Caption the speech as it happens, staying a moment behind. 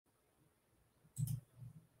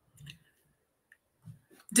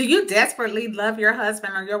Do you desperately love your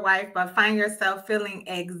husband or your wife, but find yourself feeling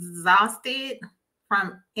exhausted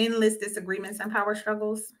from endless disagreements and power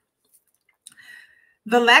struggles?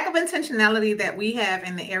 The lack of intentionality that we have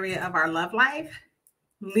in the area of our love life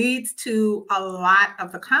leads to a lot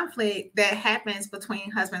of the conflict that happens between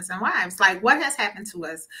husbands and wives. Like, what has happened to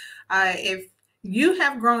us? If you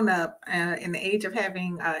have grown up in the age of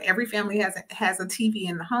having every family has a TV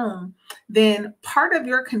in the home, then part of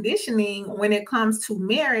your conditioning when it comes to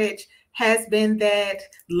marriage has been that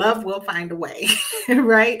love will find a way,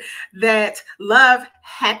 right? That love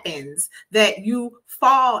happens, that you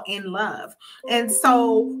fall in love. And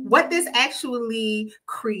so, what this actually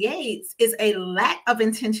creates is a lack of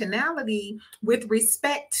intentionality with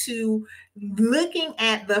respect to looking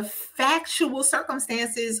at the factual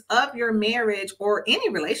circumstances of your marriage or any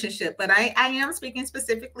relationship. But I am speaking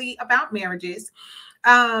specifically about marriages.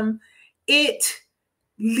 It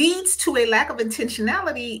leads to a lack of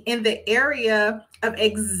intentionality in the area of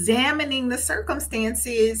examining the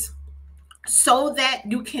circumstances so that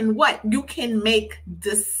you can what? You can make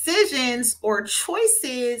decisions or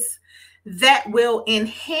choices that will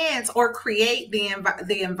enhance or create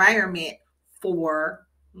the environment for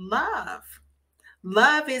love.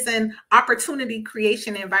 Love is an opportunity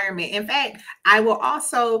creation environment. In fact, I will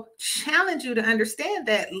also challenge you to understand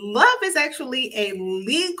that love is actually a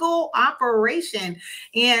legal operation.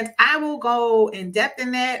 And I will go in depth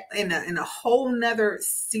in that in a whole nother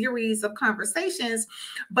series of conversations.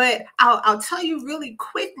 But I'll tell you really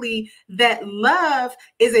quickly that love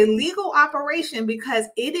is a legal operation because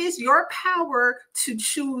it is your power to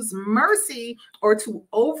choose mercy or to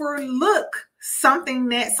overlook something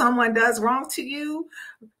that someone does wrong to you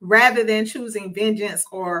rather than choosing vengeance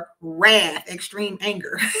or wrath, extreme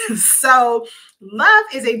anger. So, love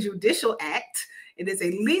is a judicial act, it is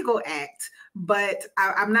a legal act, but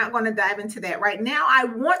I'm not going to dive into that right now. I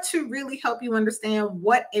want to really help you understand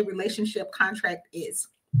what a relationship contract is.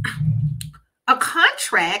 A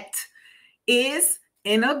contract is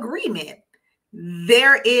an agreement.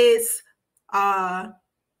 There is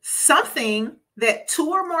something that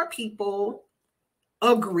two or more people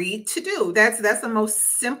agreed to do. That's the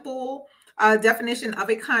most simple definition of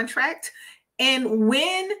a contract. And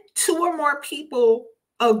when two or more people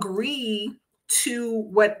agree to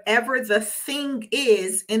whatever the thing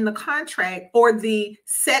is in the contract or the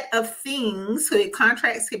set of things, so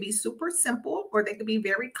contracts can be super simple or they could be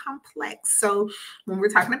very complex. So when we're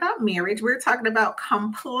talking about marriage, we're talking about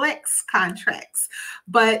complex contracts.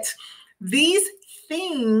 But these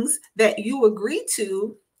things that you agree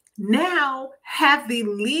to now have the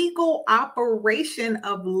legal operation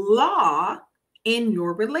of law in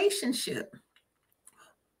your relationship.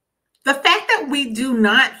 The fact that we do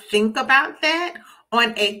not think about that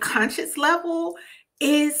on a conscious level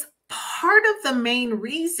is part of the main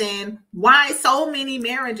reason why so many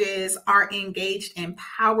marriages are engaged in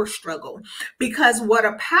power struggle. Because what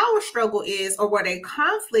a power struggle is, or what a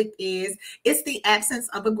conflict is, it's the absence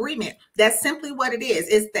of agreement. That's simply what it is.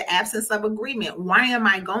 It's the absence of agreement. Why am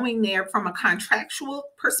I going there from a contractual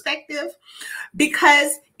perspective?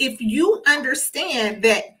 Because if you understand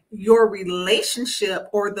that your relationship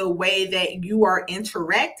or the way that you are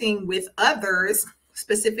interacting with others,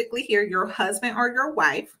 specifically here, your husband or your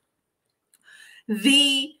wife,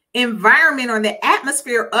 the environment or the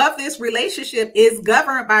atmosphere of this relationship is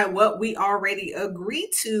governed by what we already agreed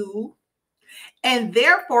to. And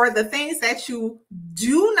therefore, the things that you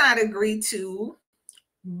do not agree to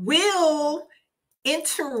will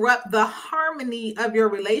interrupt the harmony of your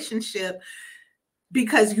relationship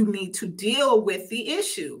because you need to deal with the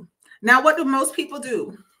issue. Now, what do most people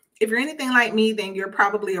do? If you're anything like me, then you're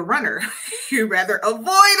probably a runner. You'd rather avoid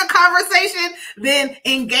a conversation than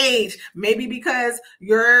engage. Maybe because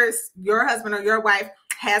your husband or your wife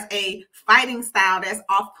has a fighting style that's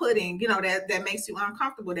off-putting, that makes you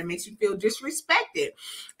uncomfortable, that makes you feel disrespected.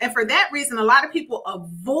 And for that reason, a lot of people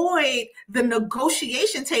avoid the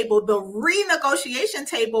negotiation table, the renegotiation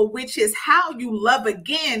table, which is how you love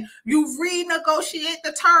again. You renegotiate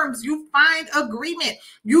the terms, you find agreement,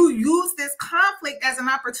 you use this conflict as an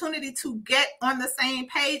opportunity to get on the same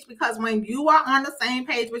page, because when you are on the same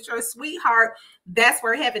page with your sweetheart, that's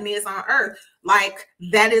where heaven is on earth. Like,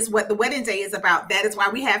 that is what the wedding day is about. That is why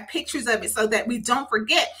we have pictures of it, so that we don't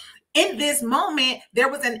forget. In this moment, there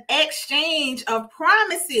was an exchange of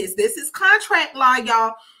promises. This is contract law,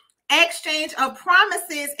 y'all. Exchange of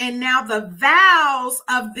promises. And now the vows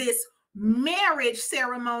of this marriage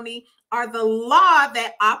ceremony are the law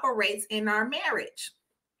that operates in our marriage.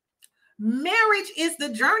 Marriage is the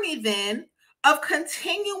journey then of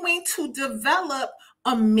continuing to develop,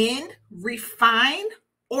 amend, refine,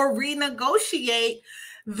 or renegotiate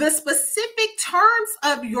the specific terms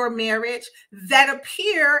of your marriage that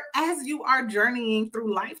appear as you are journeying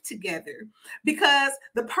through life together. Because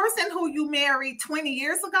the person who you married 20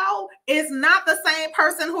 years ago is not the same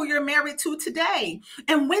person who you're married to today.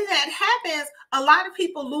 And when that happens, a lot of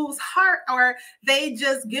people lose heart, or they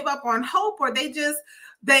just give up on hope, or they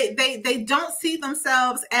don't see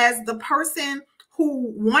themselves as the person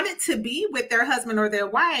who wanted to be with their husband or their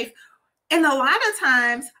wife. And a lot of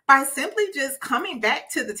times, by simply just coming back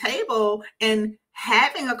to the table and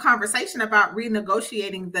having a conversation about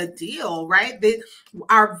renegotiating the deal, right?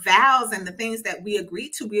 Our vows and the things that we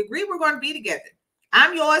agree we're going to be together.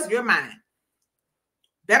 I'm yours, you're mine.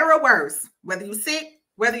 Better or worse, whether you're sick,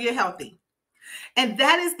 whether you're healthy. And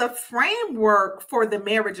that is the framework for the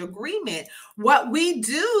marriage agreement. What we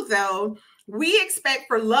do, though, we expect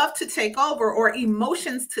for love to take over, or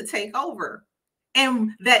emotions to take over,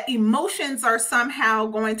 and that emotions are somehow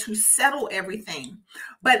going to settle everything.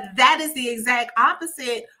 But that is the exact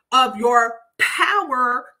opposite of your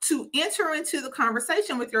power to enter into the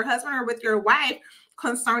conversation with your husband or with your wife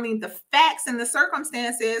concerning the facts and the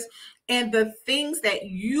circumstances and the things that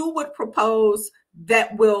you would propose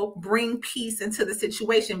that will bring peace into the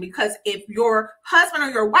situation. Because if your husband or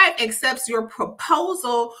your wife accepts your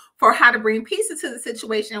proposal for how to bring peace into the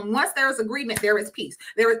situation, once there's agreement, there is peace.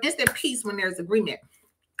 There is instant peace when there's agreement.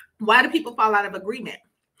 Why do people fall out of agreement?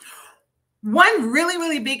 One really,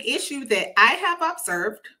 really big issue that I have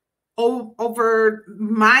observed over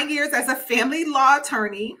my years as a family law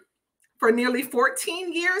attorney for nearly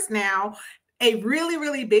 14 years now, a really,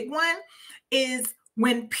 really big one is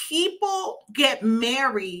when people get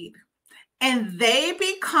married and they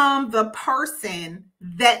become the person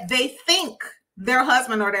that they think their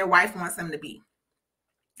husband or their wife wants them to be.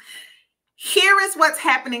 Here is what's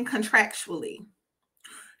happening contractually.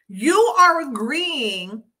 You are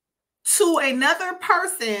agreeing to another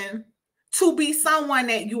person to be someone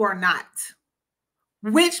that you are not,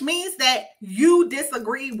 which means that you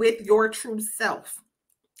disagree with your true self.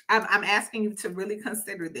 I'm asking you to really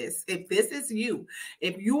consider this. If this is you,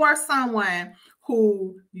 if you are someone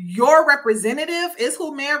who your representative is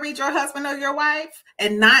who married your husband or your wife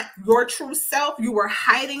and not your true self, you were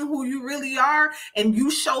hiding who you really are, and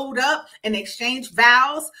you showed up and exchanged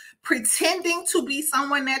vows pretending to be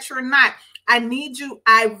someone that you're not. I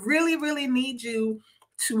really, really need you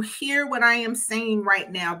to hear what I am saying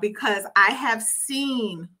right now, because I have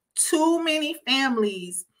seen too many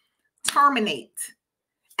families terminate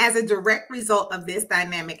as a direct result of this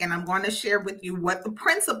dynamic. And I'm going to share with you what the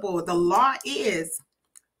principle, the law is,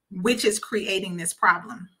 which is creating this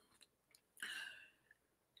problem.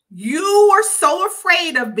 You are so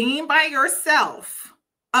afraid of being by yourself,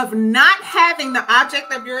 of not having the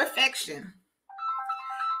object of your affection,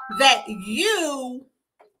 that you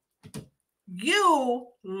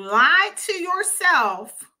lie to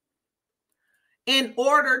yourself in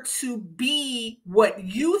order to be what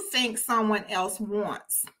you think someone else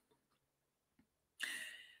wants.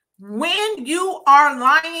 When you are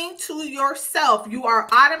lying to yourself, you are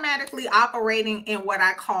automatically operating in what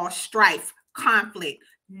I call strife, conflict.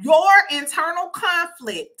 Your internal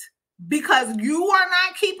conflict, because you are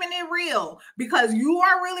not keeping it real, because you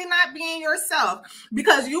are really not being yourself,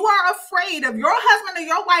 because you are afraid of your husband or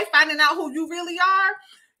your wife finding out who you really are,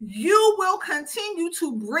 you will continue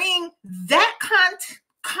to bring that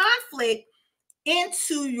conflict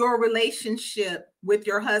into your relationship with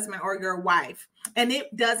your husband or your wife. And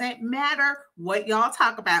it doesn't matter what y'all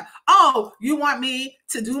talk about. Oh, you want me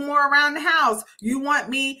to do more around the house. You want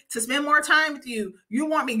me to spend more time with you. You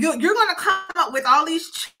want me, you're going to come up with all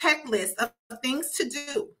these checklists of things to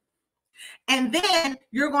do. And then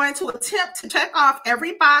you're going to attempt to check off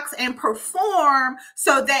every box and perform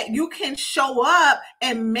so that you can show up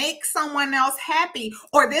and make someone else happy.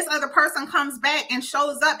 Or this other person comes back and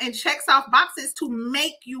shows up and checks off boxes to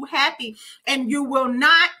make you happy. And you will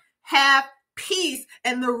not have peace.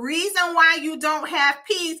 And the reason why you don't have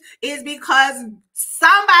peace is because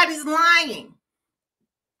somebody's lying.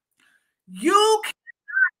 You can't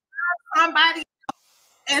somebody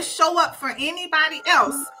and show up for anybody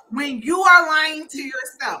else when you are lying to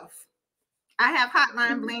yourself. I have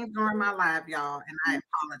hotline blings during my live, y'all, and I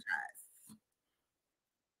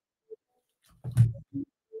apologize.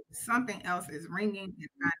 Something else is ringing and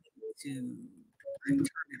I need to turn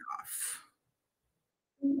it off.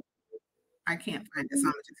 I can't find it, so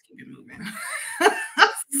I'm gonna just keep it moving.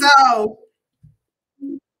 So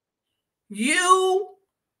you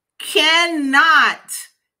cannot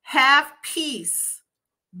have peace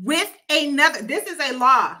with another. This is a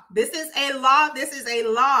law. This is a law. This is a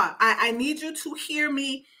law. I need you to hear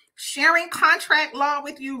me sharing contract law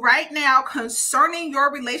with you right now concerning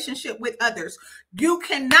your relationship with others. You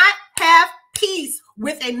cannot have peace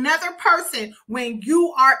with another person when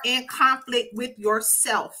you are in conflict with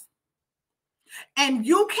yourself. And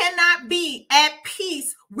you cannot be at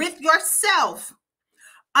peace with yourself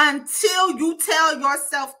until you tell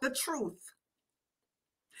yourself the truth.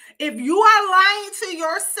 If you are lying to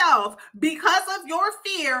yourself because of your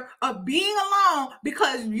fear of being alone,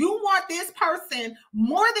 because you want this person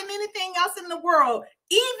more than anything else in the world,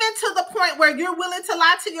 even to the point where you're willing to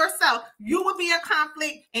lie to yourself, you will be in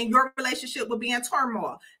conflict and your relationship will be in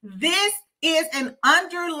turmoil. This is an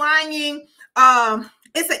underlying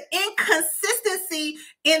it's an inconsistency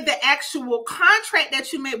in the actual contract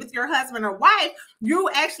that you made with your husband or wife. You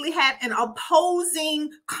actually have an opposing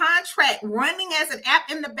contract running as an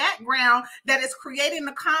app in the background that is creating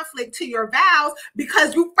the conflict to your vows,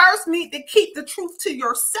 because you first need to keep the truth to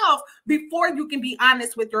yourself before you can be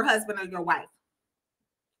honest with your husband or your wife.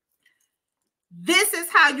 This is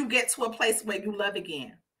how you get to a place where you love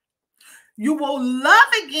again. You will love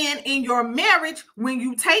again in your marriage when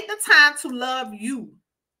you take the time to love you.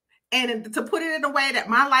 And to put it in a way that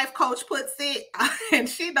my life coach puts it, and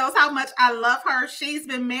she knows how much I love her. She's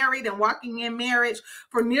been married and walking in marriage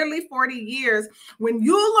for nearly 40 years. When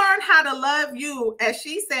you learn how to love you, as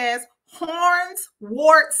she says, horns,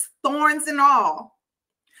 warts, thorns, and all,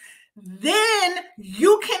 then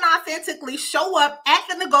you can authentically show up at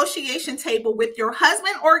the negotiation table with your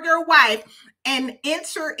husband or your wife and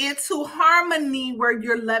enter into harmony where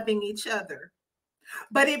you're loving each other.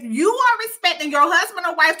 But if you are expecting your husband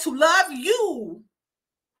or wife to love you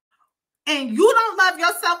and you don't love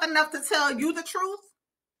yourself enough to tell you the truth,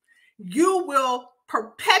 you will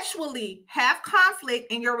perpetually have conflict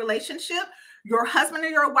in your relationship. Your husband or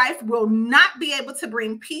your wife will not be able to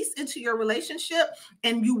bring peace into your relationship,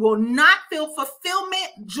 and you will not feel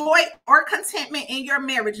fulfillment, joy, or contentment in your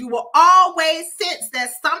marriage. You will always sense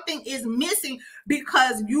that something is missing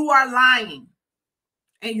because you are lying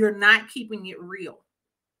and you're not keeping it real.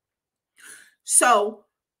 So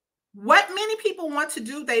what many people want to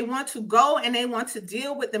do, they want to go and they want to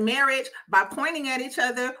deal with the marriage by pointing at each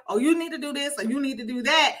other. Oh, you need to do this or you need to do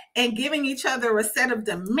that, and giving each other a set of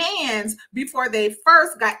demands before they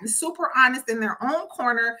first gotten super honest in their own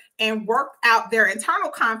corner and worked out their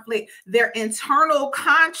internal conflict, their internal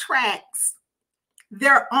contracts,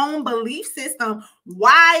 their own belief system.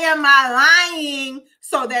 Why am I lying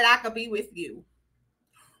so that I could be with you?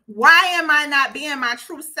 Why am I not being my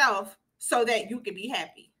true self so that you can be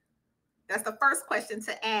happy? That's the first question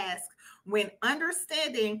to ask when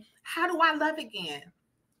understanding, how do I love again?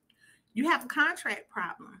 You have a contract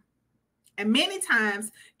problem. And many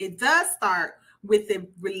times it does start with the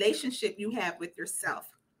relationship you have with yourself.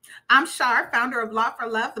 I'm Char, founder of Law for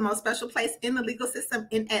Love, the most special place in the legal system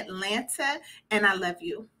in Atlanta, and I love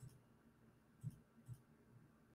you.